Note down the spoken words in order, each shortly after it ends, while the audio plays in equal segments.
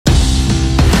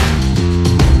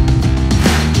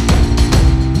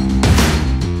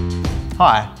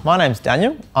Hi, my name's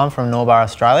Daniel. I'm from Norbar,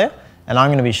 Australia, and I'm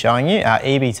going to be showing you our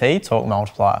EBT torque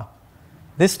multiplier.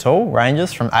 This tool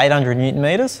ranges from 800 Newton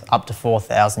meters up to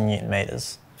 4,000 Newton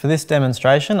meters. For this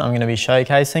demonstration, I'm going to be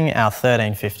showcasing our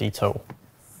 1350 tool.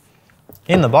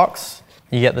 In the box,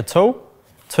 you get the tool,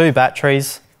 2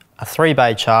 batteries, a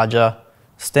 3-bay charger,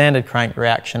 standard crank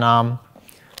reaction arm,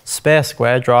 spare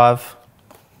square drive.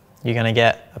 You're going to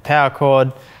get a power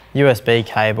cord, USB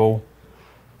cable,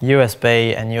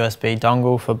 USB and USB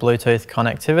dongle for Bluetooth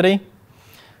connectivity,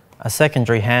 a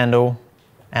secondary handle,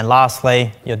 and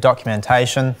lastly, your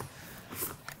documentation.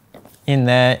 In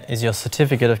there is your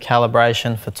certificate of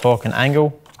calibration for torque and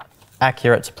angle,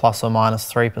 accurate to plus or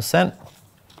minus 3%,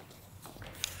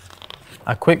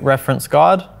 a quick reference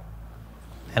guide,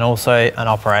 and also an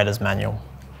operator's manual.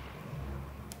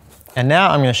 And now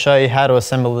I'm going to show you how to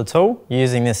assemble the tool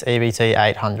using this EBT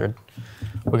 800.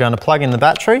 We're going to plug in the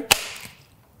battery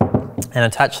and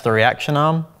attach the reaction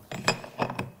arm,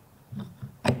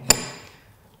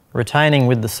 retaining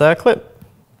with the circlip,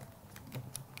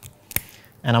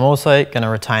 and I'm also going to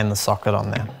retain the socket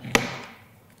on there.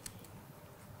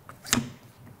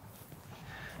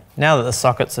 Now that the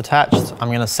socket's attached, I'm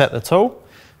going to set the tool.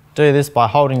 Do this by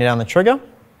holding down the trigger.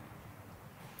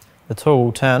 The tool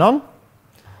will turn on.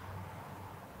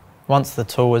 Once the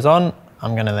tool is on,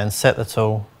 I'm going to then set the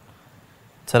tool.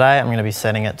 Today I'm going to be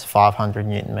setting it to 500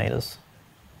 Newton meters.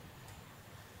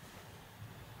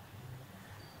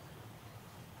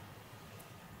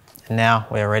 And now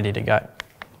we're ready to go.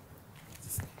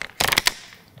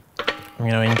 I'm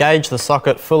going to engage the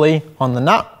socket fully on the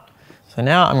nut. So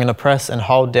now I'm going to press and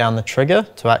hold down the trigger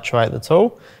to actuate the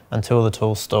tool until the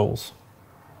tool stalls.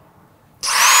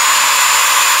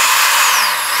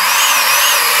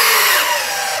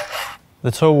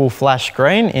 The tool will flash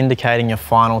green, indicating your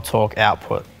final torque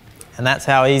output. And that's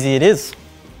how easy it is.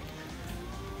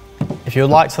 If you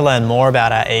would like to learn more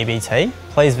about our EBT,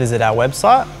 please visit our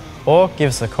website or give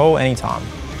us a call anytime.